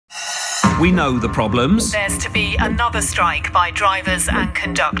We know the problems. There's to be another strike by drivers and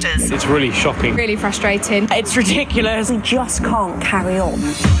conductors. It's really shocking. Really frustrating. It's ridiculous. We just can't carry on.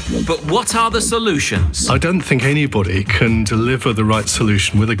 But what are the solutions? I don't think anybody can deliver the right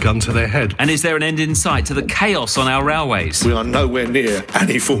solution with a gun to their head. And is there an end in sight to the chaos on our railways? We are nowhere near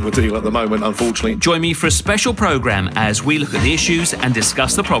any form of deal at the moment, unfortunately. Join me for a special programme as we look at the issues and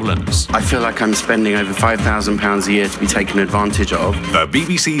discuss the problems. I feel like I'm spending over £5,000 a year to be taken advantage of. The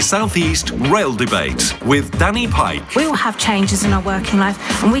BBC South East Rail Debate with Danny Pike. We all have changes in our working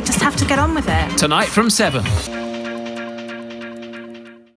life and we just have to get on with it. Tonight from 7.